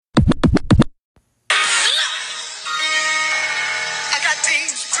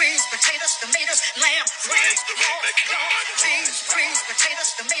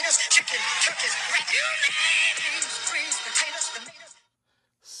chicken, turkeys, rat, you name it. Beans, greens, potatoes, tomatoes.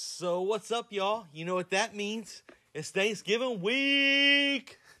 So what's up, y'all? You know what that means? It's Thanksgiving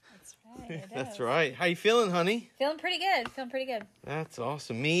week. That's right. That's right. How you feeling, honey? Feeling pretty good. That's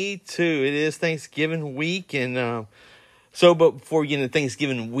awesome. Me too. It is Thanksgiving week, and but before we get into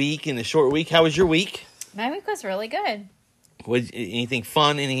Thanksgiving week and the short week, how was your week? My week was really good. Anything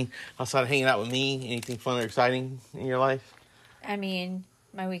fun? Outside of hanging out with me? Anything fun or exciting in your life? I mean,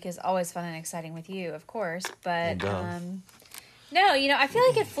 my week is always fun and exciting with you, of course, but It does. no, I feel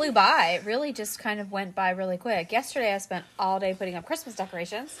like it flew by. It really just kind of went by really quick. Yesterday I spent all day putting up Christmas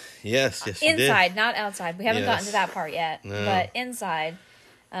decorations. Yes, you did. Inside, not outside. We haven't gotten Yes. to that part yet, No. but inside,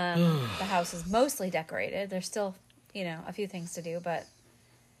 the house is mostly decorated. There's still, a few things to do, but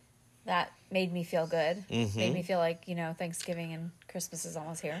that made me feel good. Mm-hmm. Made me feel like, Thanksgiving and Christmas is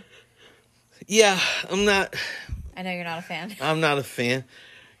almost here. Yeah, I'm not I know you're not a fan. a fan.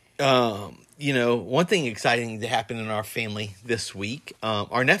 One thing exciting that happened in our family this week,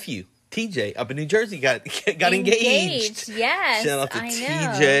 our nephew, TJ, up in New Jersey, got engaged. Yes, Shout out to I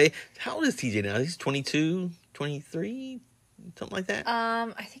know. TJ. How old is TJ now? He's 22, 23, something like that.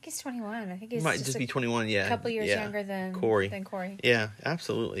 I think he's 21. I think He he's might just be 21, yeah. a couple years Yeah. younger than Corey. Yeah,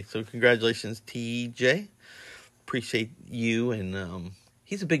 absolutely. So congratulations, TJ. Appreciate you, and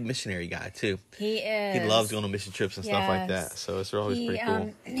he's a big missionary guy, too. He is. He loves going on mission trips and stuff like that, Yes. so it's always pretty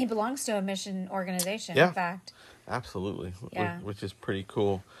cool. He belongs to a mission organization, Yeah. in fact. Absolutely. Yeah. Which is pretty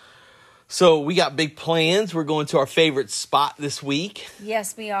cool. So we got big plans. We're going to our favorite spot this week.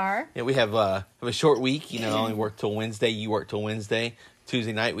 Yes, we are. Yeah, we have a short week. I only work till Wednesday. You work till Wednesday.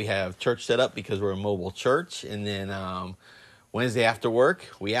 Tuesday night we have church set up because we're a mobile church. And then Wednesday after work,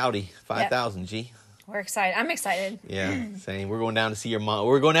 we outie 5,000, G. We're excited. I'm excited. Yeah, same. We're going down to see your mom.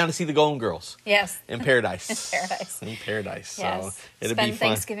 We're going down to see the Golden Girls Yes. in Paradise. In Paradise. In Paradise. Yes. So it'll Spend be fun.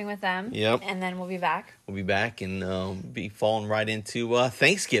 Thanksgiving with them. Yep. And then we'll be back. We'll be back and be falling right into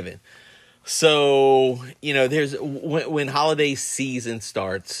Thanksgiving. So, there's when holiday season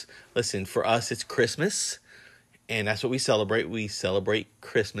starts, listen, for us it's Christmas, and that's what we celebrate. We celebrate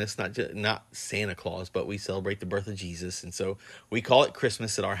Christmas, not Santa Claus, but we celebrate the birth of Jesus. And so we call it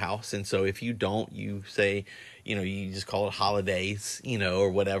Christmas at our house. And so if you don't, you say, you just call it holidays, or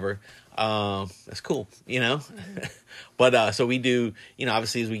whatever. That's cool, Mm-hmm. But so we do,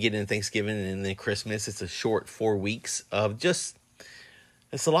 obviously as we get into Thanksgiving and then Christmas, it's a short 4 weeks of just,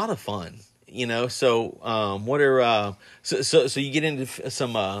 it's a lot of fun. So what are so you get into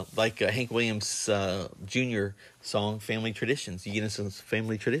some like Hank Williams Jr. song, Family Traditions. You get into some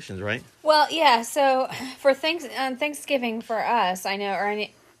family traditions, right? Well, yeah. So for Thanksgiving for us, I know, or I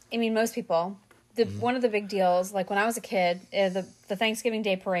mean, most people. One of the big deals, like when I was a kid, the Thanksgiving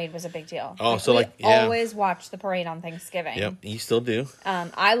Day parade was a big deal. Oh, we always watched the parade on Thanksgiving. Yep, you still do.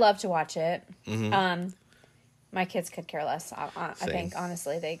 I love to watch it. Mm-hmm. My kids could care less. I Same. think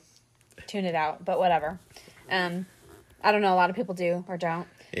honestly they tune it out, but whatever. I don't know. A lot of people do or don't.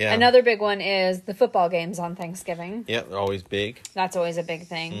 Yeah. Another big one is the football games on Thanksgiving. Yep, they're always big. That's always a big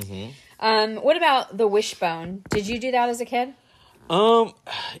thing. Mm-hmm. What about the wishbone? Did you do that as a kid?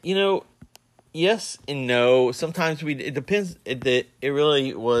 Yes and no. Sometimes it depends. It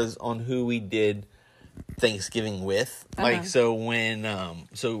really was on who we did Thanksgiving with. Like, so when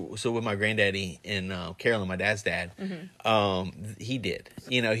so with my granddaddy and Carolyn, my dad's dad, he did.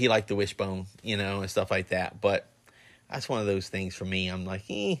 He liked the wishbone, and stuff like that. But that's one of those things for me. I'm like,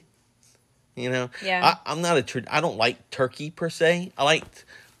 Yeah. I'm not I don't like turkey per se. I liked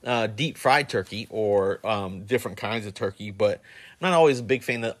deep fried turkey or different kinds of turkey, but I'm not always a big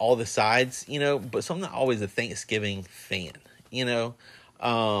fan of all the sides, but so I'm not always a Thanksgiving fan,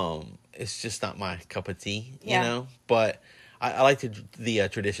 it's just not my cup of tea, but I like the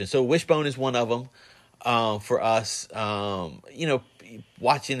tradition. So wishbone is one of them for us,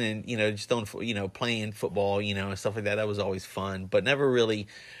 watching and, just on, playing football, and stuff like that. That was always fun, but never really,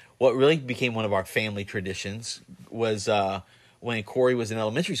 what really became one of our family traditions was when Corey was in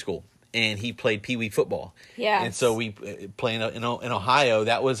elementary school and he played Pee Wee football. Yes. And so we playing in Ohio.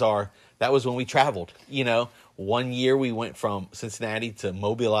 That was when we traveled. 1 year we went from Cincinnati to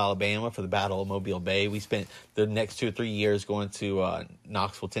Mobile, Alabama for the Battle of Mobile Bay. We spent the next 2 or 3 years going to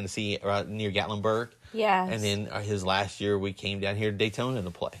Knoxville, Tennessee, right near Gatlinburg. Yes. And then his last year we came down here to Daytona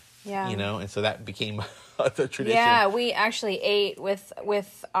to play. Yeah. And so that became the tradition. Yeah, we actually ate with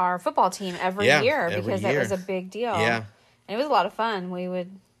our football team every year because it was a big deal. Yeah. And it was a lot of fun.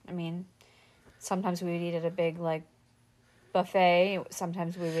 Sometimes we would eat at a big, buffet.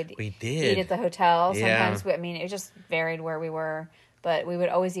 Sometimes we would eat at the hotel. Sometimes, it just varied where we were. But we would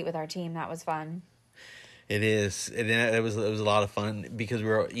always eat with our team. That was fun. It is. It was a lot of fun because we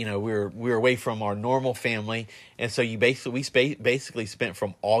were away from our normal family, and so basically spent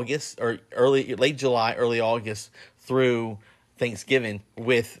from August or late July, early August through Thanksgiving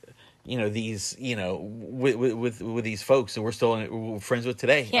with these with these folks that we're we're friends with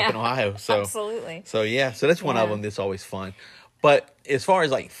today Yeah, up in Ohio. So absolutely. So yeah, so that's one of Yeah. them that's always fun. But as far as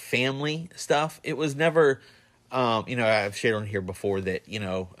like family stuff, it was never. I've shared on here before that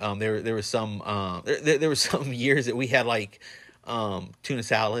there was some there was some years that we had like tuna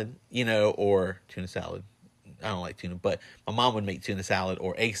salad, or tuna salad. I don't like tuna, but my mom would make tuna salad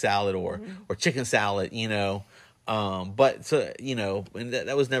or egg salad or chicken salad, but so and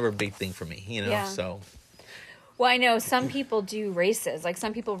that was never a big thing for me, Yeah. So Well, I know some people do races. Like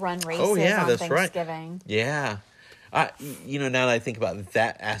some people run races Oh, yeah, on that's right. Thanksgiving. yeah. Now that I think about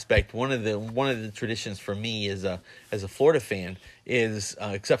that aspect, one of the traditions for me as a Florida fan is,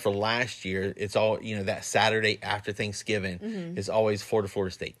 except for last year, it's all that Saturday after Thanksgiving is always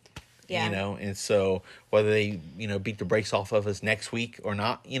Florida State. Yeah. And so whether they beat the brakes off of us next week or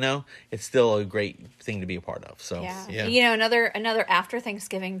not, it's still a great thing to be a part of. So Yeah. Another after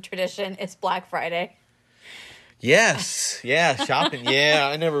Thanksgiving tradition is Black Friday. Yes, yeah, shopping. Yeah,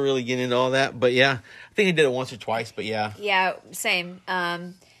 I never really get into all that, but yeah, I think I did it once or twice. But yeah, Yeah, same.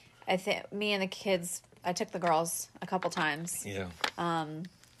 I think me and the kids. I took the girls a couple times, yeah,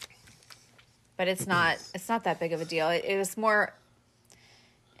 but it's not that big of a deal. It was more.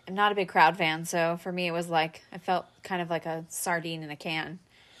 I'm not a big crowd fan, so for me it was like I felt kind of like a sardine in a can,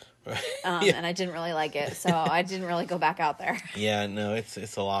 Yeah. and I didn't really like it, so I didn't really go back out there. Yeah, no,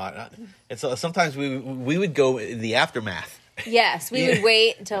 it's a lot. Sometimes we would go in the aftermath. Yes, we would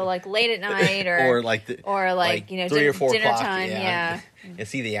wait until like late at night, or like 3 or 4 dinner o'clock, time. Yeah, and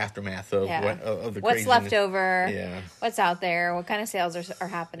see the aftermath of of the what's craziness. left over. Yeah. What's out there? What kind of sales are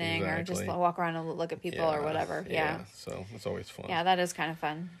happening, or just Exactly. walk around and look at people or whatever. Yeah. So it's always fun. Yeah, that is kind of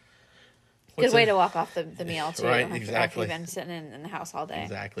fun. What's Good way a- to walk off the meal too. Right, after exactly. you've been sitting in the house all day.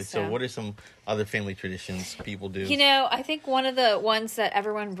 Exactly. So what are some other family traditions people do? I think one of the ones that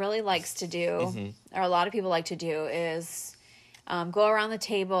everyone really likes to do, Mm-hmm. or a lot of people like to do, is go around the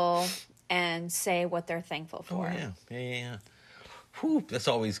table and say what they're thankful Oh for. yeah. Whew, that's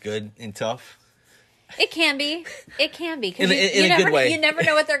always good and tough. It can be. It can be. 'Cause In a never, good way. You never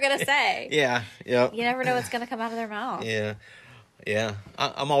know what they're going to say. Yeah. You never know what's going to come out of their mouth. Yeah. Yeah.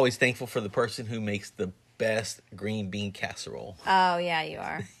 I'm always thankful for the person who makes the best green bean casserole. Oh, yeah, you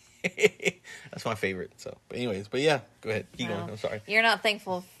are. That's my favorite. So, but yeah, go ahead. Keep Well, going. I'm sorry. You're not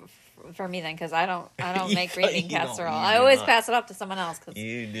thankful for me then, because I don't You make green bean don't- you don't- casserole. you I do always not. pass it off to someone else because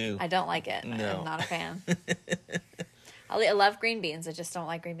You do. I don't like it. No. I'm not a fan. I love green beans. I just don't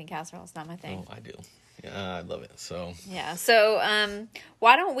like green bean casserole. It's not my thing. Oh, I do. Yeah, I love it. So. Yeah. So,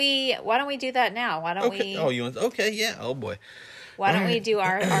 why don't we do that now? Why don't Okay. we? Oh, you want? Okay. Yeah. Oh boy. Why don't we alright. do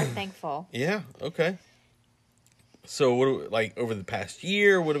our thankful? Yeah. Okay. So what do we, like over the past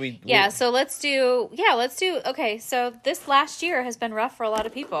year? What do we? Yeah. So let's do. Okay. So this last year has been rough for a lot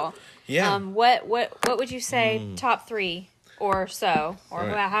of people. Yeah. What would you say top 3 or so, or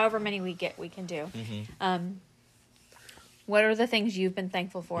Right. however many we can do? What are the things you've been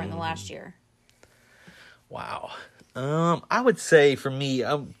thankful for in the last year? Wow. I would say for me,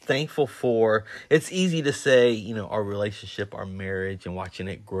 I'm thankful for, it's easy to say, our relationship, our marriage, and watching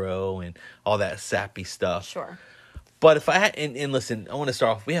it grow and all that sappy stuff. Sure. But if I had, and listen, I want to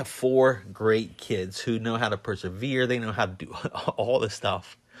start off, we have 4 great kids who know how to persevere. They know how to do all this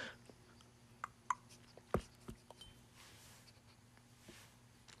stuff.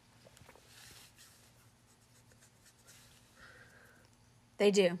 They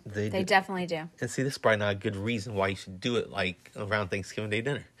do. They They do. definitely do. And see, this is probably not a good reason why you should do it like around Thanksgiving Day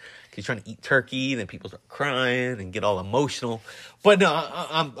dinner. 'Cause you're trying to eat turkey, then people start crying and get all emotional. But no,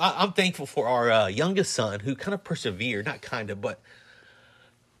 I'm thankful for our youngest son who kind of persevered, not kind of, but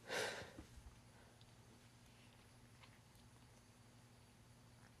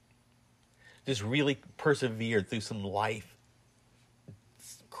just really persevered through some life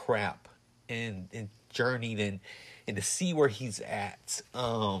crap and journeyed and to see where he's at.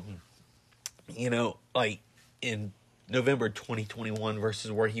 Like in November 2021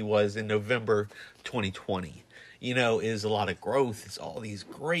 versus where he was in November 2020, is a lot of growth. It's all these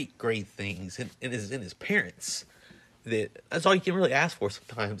great things. And is in his parents. That's all you can really ask for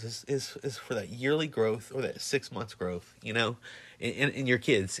sometimes is for that yearly growth or that 6 months growth, in your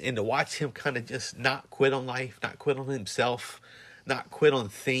kids. And to watch him kind of just not quit on life, not quit on himself, not quit on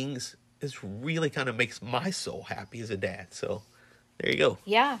things, is really kind of makes my soul happy as a dad. So there you go.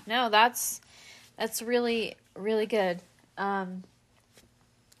 Yeah. No, that's really, really good.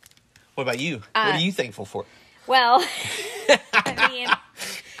 What about you? What are you thankful for? Well, I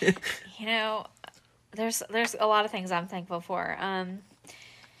mean, you know, there's a lot of things I'm thankful for.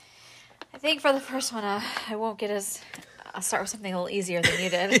 I think for the first one, I won't get as. I'll start with something a little easier than you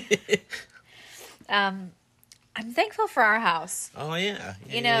did. I'm thankful for our house. Oh yeah.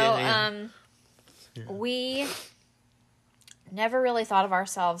 We never really thought of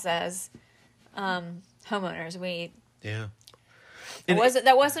ourselves as homeowners.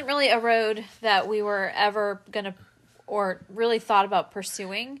 That wasn't really a road that we were ever gonna or really thought about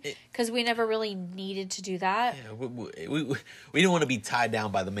pursuing because we never really needed to do that. Yeah, we don't want to be tied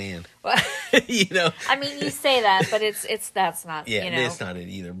down by the man. Well, I mean, you say that, but that's not. Yeah, it's not it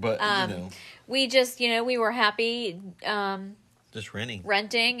either. But we just we were happy. Just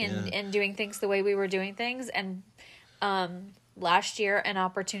renting and doing things the way we were doing things. And last year, an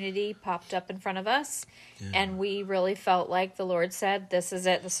opportunity popped up in front of us, and we really felt like the Lord said, "This is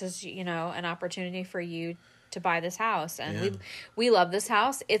it. This is an opportunity for you to buy this house." And we love this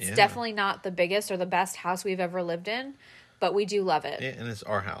house. It's definitely not the biggest or the best house we've ever lived in, but we do love it. Yeah, and it's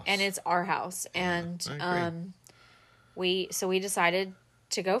our house. And we decided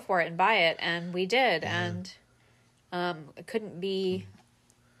to go for it and buy it, and we did. And I couldn't be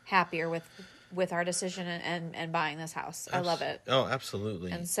happier with our decision and buying this house. I love it. Oh,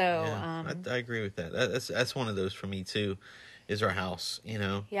 absolutely. And so I agree with that. That's one of those for me too, is our house,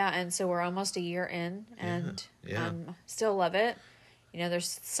 Yeah, and so we're almost a year in, and still love it.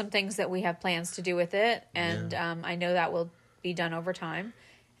 There's some things that we have plans to do with it, and I know that will be done over time,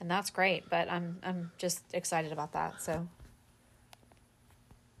 and that's great. But I'm just excited about that. So,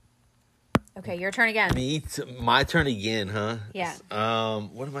 okay, your turn again. My turn again, huh? Yeah.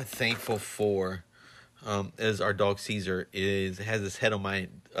 What am I thankful for? As our dog Caesar has his head on my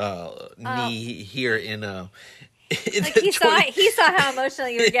knee here in he saw how emotional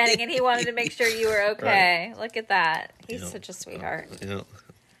you were getting, and he wanted to make sure you were okay. Right. Look at that. He's such a sweetheart.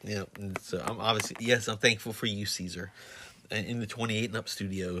 Yeah. So I'm thankful for you, Caesar, in the 28 and Up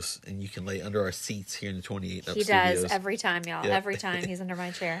studios, and you can lay under our seats here in the 28 and Up studios. He does every time, y'all. Yep. Every time he's under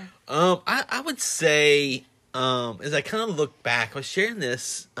my chair. I would say, as I kind of look back, I was sharing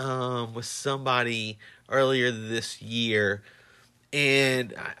this with somebody earlier this year.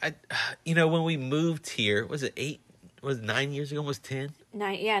 And I when we moved here, was it 9 years ago? Almost 10?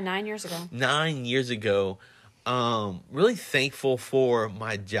 9 years ago. 9 years ago. Really thankful for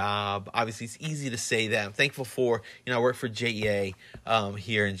my job. Obviously, it's easy to say that. I'm thankful for, I work for JEA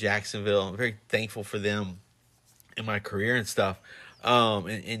here in Jacksonville. I'm very thankful for them in my career and stuff.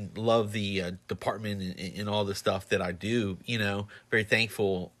 And love the department and all the stuff that I do. Very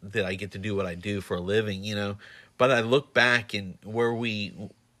thankful that I get to do what I do for a living. But I look back and where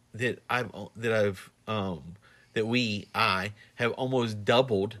I have almost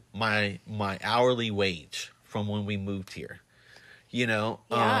doubled my hourly wage from when we moved here.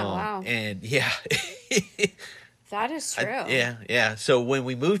 Wow. And that is true. Yeah. So when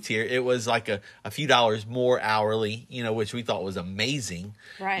we moved here, it was like a few dollars more hourly, which we thought was amazing.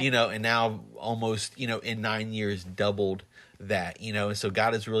 Right. And now almost, in 9 years doubled that, and so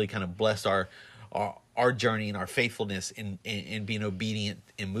God has really kind of blessed our journey and our faithfulness in being obedient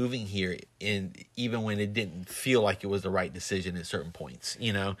and moving here, and even when it didn't feel like it was the right decision at certain points,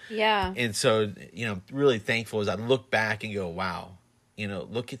 Yeah. And so, really thankful as I look back and go, wow,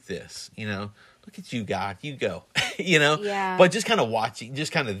 look at this, look at you, God, you go, Yeah. But just kind of watching,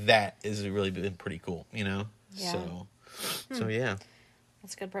 just kind of that has really been pretty cool, Yeah. So yeah.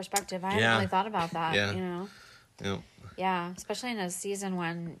 That's good perspective. I hadn't really thought about that, Yeah. Yeah, especially in a season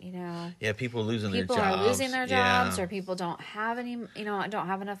when, people losing their jobs. People are losing their jobs, or people don't have any, don't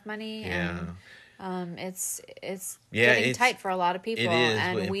have enough money. Yeah. And it's getting tight for a lot of people. It is.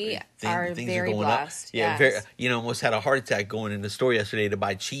 And we are very blessed. Up. Yeah, yes. Almost had a heart attack going in the store yesterday to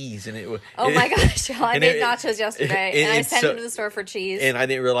buy cheese, and my gosh, I made nachos yesterday, and I sent him to the store for cheese. And I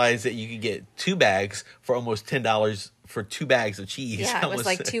didn't realize that you could get 2 bags for almost $10 for 2 bags of cheese. Yeah, it was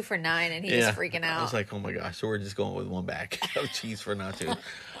like 2 for $9, and he was freaking out. I was like, oh my gosh, so we're just going with 1 bag of cheese for nachos.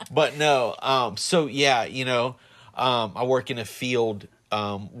 But no, so yeah, I work in a field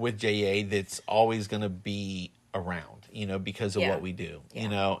with JA that's always going to be around, because of what we do,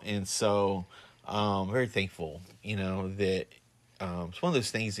 and so very thankful, that it's one of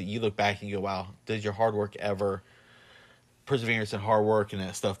those things that you look back and you go, wow, does your hard work ever, perseverance and hard work and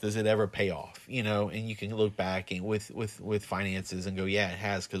that stuff, does it ever pay off? And you can look back and with finances and go, yeah, it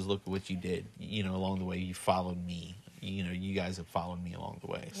has, because look at what you did, along the way. You followed me, you guys have followed me along the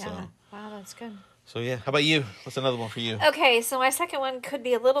way. Yeah. So Wow, that's good. So yeah, how about you? What's another one for you? Okay, so my second one could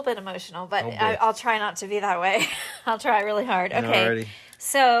be a little bit emotional, but I'll try not to be that way. I'll try really hard. Okay, Alrighty.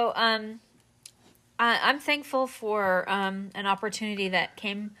 So, I'm thankful for an opportunity that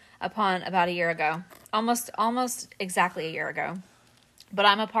came upon about a year ago, almost exactly a year ago. But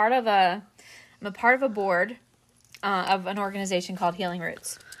I'm a part of a board of an organization called Healing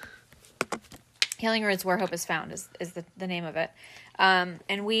Roots. Healing Roots, Where Hope is Found, is the name of it.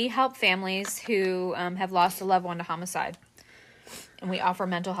 And we help families who have lost a loved one to homicide. And we offer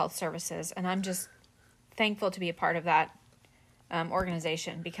mental health services. And I'm just thankful to be a part of that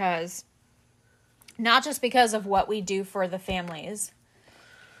organization, because not just because of what we do for the families,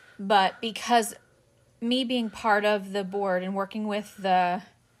 but because me being part of the board and working with the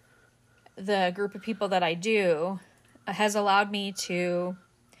group of people that I do has allowed me to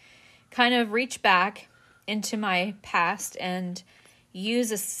kind of reach back into my past and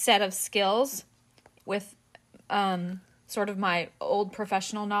use a set of skills with sort of my old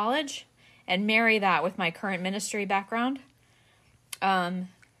professional knowledge and marry that with my current ministry background, and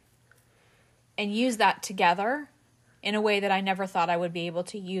use that together in a way that I never thought I would be able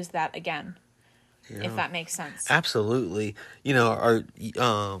to use that again, if that makes sense. Absolutely. Our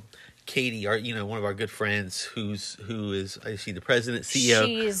Katie, one of our good friends, who is she the president,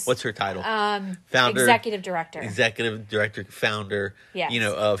 CEO? What's her title? Founder, executive director, founder. Yes.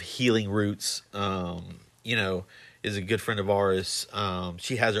 Of Healing Roots. Is a good friend of ours.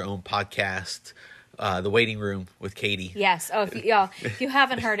 She has her own podcast, The Waiting Room with Katie. Yes. Oh, if you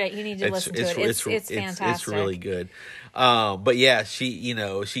haven't heard it, you need to listen to it. It's fantastic. It's really good. But yeah, she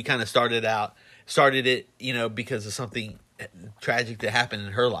kind of started it, because of something tragic that happened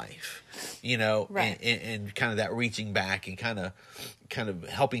in her life, right. and kind of that reaching back and kind of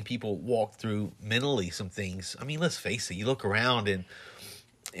helping people walk through mentally some things. I mean, let's face it, you look around and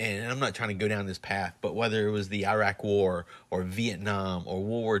I'm not trying to go down this path, but whether it was the Iraq War or Vietnam or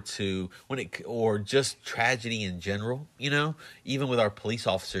World War II, or just tragedy in general, even with our police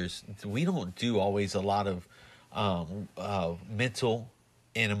officers, we don't do always a lot of mental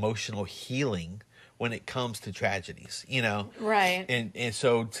and emotional healing when it comes to tragedies, Right. And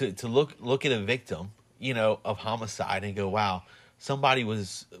so to look at a victim, of homicide and go, wow, somebody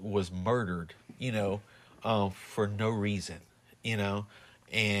was murdered, for no reason,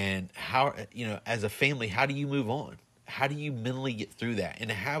 and how, as a family, how do you move on? How do you mentally get through that? And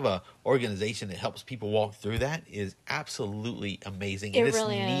to have a organization that helps people walk through that is absolutely amazing. And it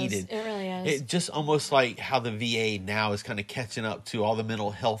really needed. Is. It really is. It just almost like how the VA now is kind of catching up to all the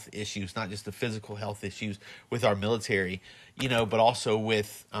mental health issues, not just the physical health issues with our military, but also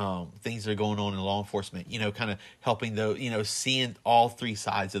with things that are going on in law enforcement, kind of helping seeing all three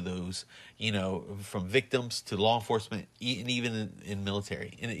sides of those, from victims to law enforcement, and even in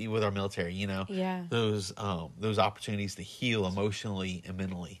military, with our military, Yeah. those opportunities to heal emotionally and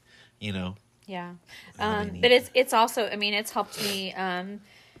mentally, Yeah. But it's also, it's helped me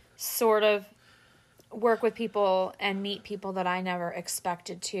sort of work with people and meet people that I never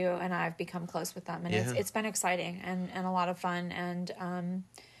expected to, and I've become close with them, and it's been exciting and a lot of fun, and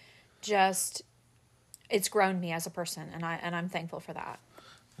just it's grown me as a person, and I'm thankful for that.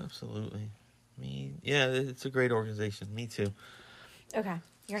 Absolutely. It's a great organization. Me too. Okay,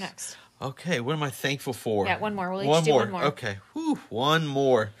 you're next. Okay, what am I thankful for? Yeah, one more. We'll each do one more. Okay. One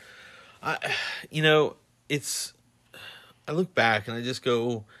more. I look back and I just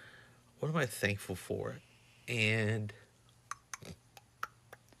go, what am I thankful for? And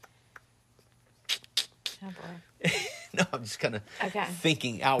oh boy. no, I'm just kind of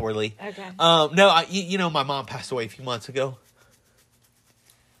thinking outwardly. Okay. No, my mom passed away a few months ago.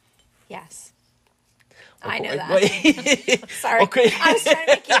 Yes. I know that. Sorry. Okay. I was trying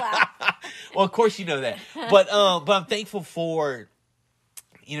to make you laugh. Well, of course you know that. But I'm thankful for,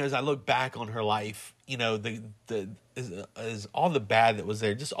 as I look back on her life, is all the bad that was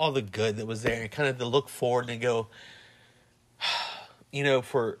there, just all the good that was there, and kind of to look forward and go, I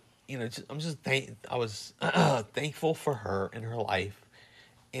was thankful for her and her life,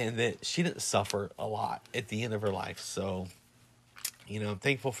 and that she didn't suffer a lot at the end of her life. So, I'm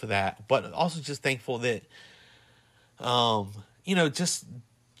thankful for that, but also just thankful that,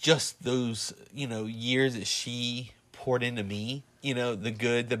 just those, years that she poured into me, the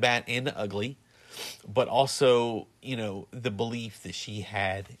good, the bad, and the ugly, but also, the belief that she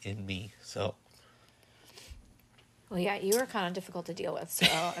had in me. So. Well, yeah, you were kind of difficult to deal with, so,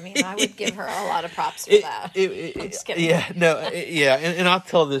 I would give her a lot of props for that. I'm just kidding. Yeah, no, and I'll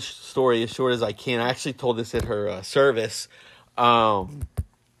tell this story as short as I can. I actually told this at her service, but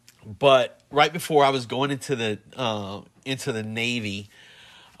right before I was going into the Navy,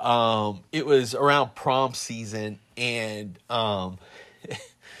 it was around prom season, and oh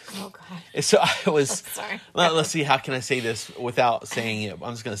God. And so I was, Sorry. let's see, how can I say this without saying it?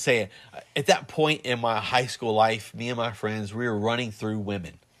 I'm just going to say it. At that point in my high school life, me and my friends, we were running through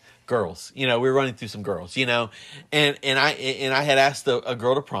women, girls. We were running through some girls, and I had asked a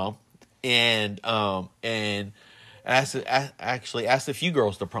girl to prom, and actually asked a few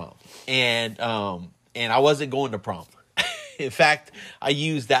girls to prom, and I wasn't going to prom. In fact, I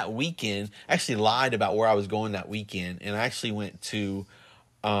used that weekend, actually lied about where I was going that weekend, and I actually went to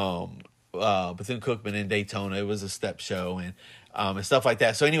Bethune-Cookman in Daytona. It was a step show and stuff like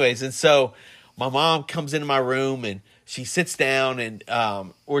that. So anyways, and so my mom comes into my room and she sits down and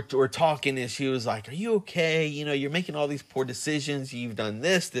we're talking, and she was like, "Are you okay? You're making all these poor decisions. You've done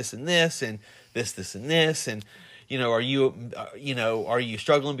this, this, and this, and this, and this, and are you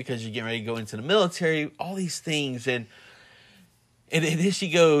struggling because you're getting ready to go into the military? All these things." And then she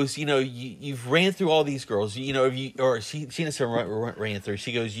goes, you've ran through all these girls, she didn't say ran through.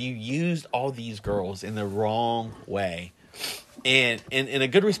 She goes, you used all these girls in the wrong way. And a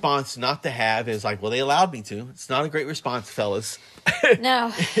good response not to have is like, well, they allowed me to. It's not a great response, fellas.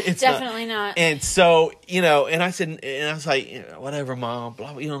 No, it's definitely not. And so, and I said, and I was like, whatever, Mom,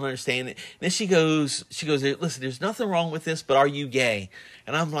 blah, blah, you don't understand it. And then she goes, listen, there's nothing wrong with this, but are you gay?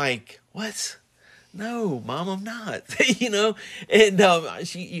 And I'm like, what? No, Mom, I'm not. And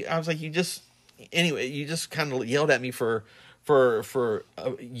I was like, you just kind of yelled at me for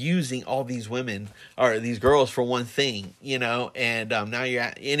using all these women or these girls for one thing, and now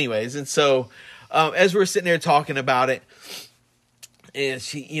you're anyways. And so as we're sitting there talking about it, and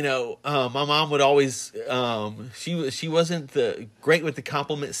she, my mom would always, she wasn't great with the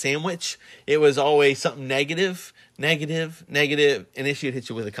compliment sandwich. It was always something negative, and then she would hit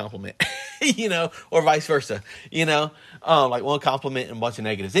you with a compliment, or vice versa, like one compliment and a bunch of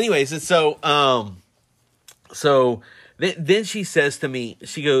negatives. Anyways, and so, then she says to me,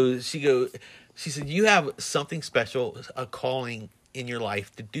 she said, you have something special, a calling in your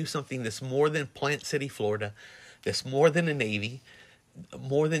life to do something that's more than Plant City, Florida, that's more than the Navy,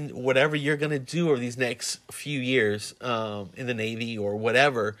 more than whatever you're going to do over these next few years in the Navy or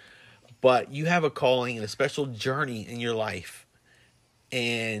whatever, but you have a calling and a special journey in your life.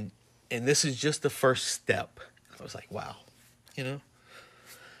 And this is just the first step. I was like, wow,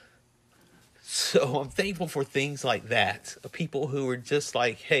 So I'm thankful for things like that. People who are just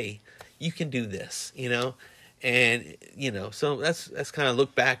like, hey, you can do this, And, so that's kind of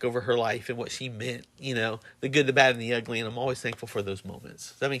look back over her life and what she meant, the good, the bad, and the ugly. And I'm always thankful for those moments.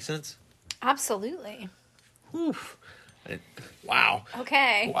 Does that make sense? Absolutely. Oof. Wow.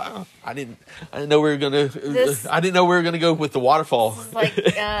 Okay. Wow. I didn't know we were gonna. I didn't know we were gonna go with the waterfall. Like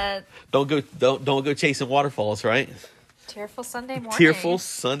don't go chasing waterfalls, right? Tearful Sunday morning. Tearful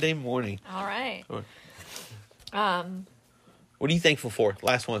Sunday morning. All right. What are you thankful for?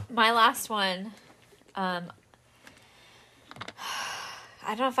 Last one. My last one. I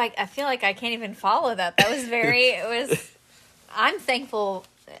don't know if I feel like I can't even follow that. That was I'm thankful.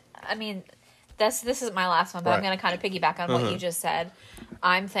 I mean, this isn't my last one, but right. I'm going to kind of piggyback on what you just said.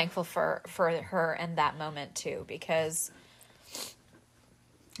 I'm thankful for her in that moment too, because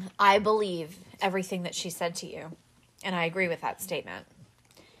I believe everything that she said to you, and I agree with that statement.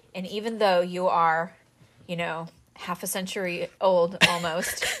 And even though you are, half a century old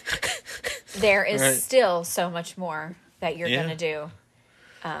almost, there is right. still so much more that you're going to do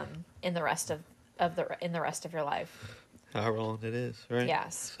in the rest of your life. However long it is, right?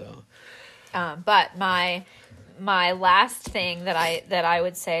 Yes. So, but my last thing that I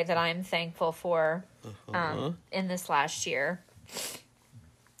would say that I'm thankful for in this last year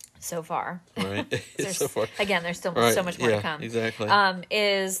so far. Right. So far. Again, there's still so much more to come. Exactly.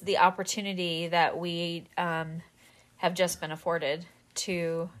 Is the opportunity that we have just been afforded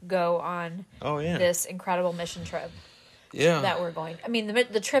to go on this incredible mission trip. Yeah. That we're going. I mean,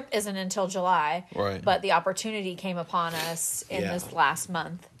 the trip isn't until July. Right. But the opportunity came upon us in this last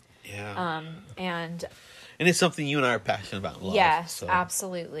month. Yeah. And it's something you and I are passionate about in life. Yes, so.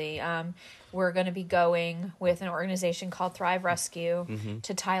 Absolutely. We're going to be going with an organization called Thrive Rescue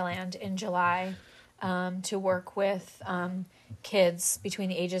to Thailand in July to work with kids between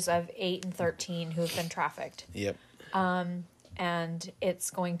the ages of 8 and 13 who've been trafficked. Yep. And it's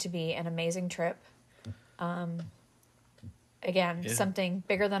going to be an amazing trip. Again, something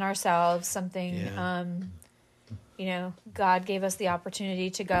bigger than ourselves, something, God gave us the opportunity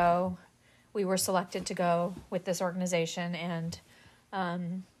to go. We were selected to go with this organization, and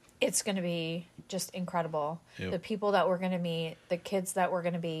it's going to be just incredible. Yep. The people that we're going to meet, the kids that we're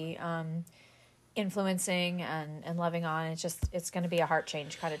going to be influencing and loving on, it's going to be a heart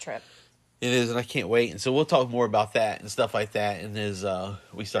change kind of trip. It is, and I can't wait. And so we'll talk more about that and stuff like that. And as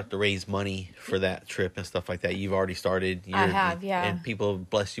we start to raise money for that trip and stuff like that, you've already started. I have, yeah. And people have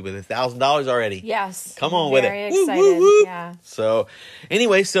blessed you with $1,000 already. Yes. Come on with it. Very excited. Woo, woo, woo. Yeah. So,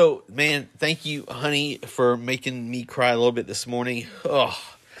 anyway, man, thank you, honey, for making me cry a little bit this morning. Oh,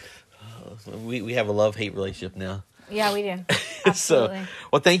 we have a love-hate relationship now. Yeah, we do. Absolutely.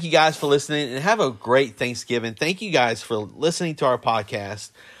 Well, thank you guys for listening, and have a great Thanksgiving. Thank you guys for listening to our podcast.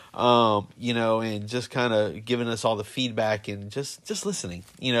 And just kind of giving us all the feedback and just listening,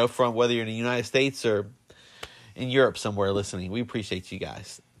 from whether you're in the United States or in Europe somewhere listening. We appreciate you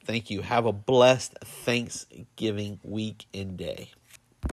guys. Thank you. Have a blessed Thanksgiving week and day.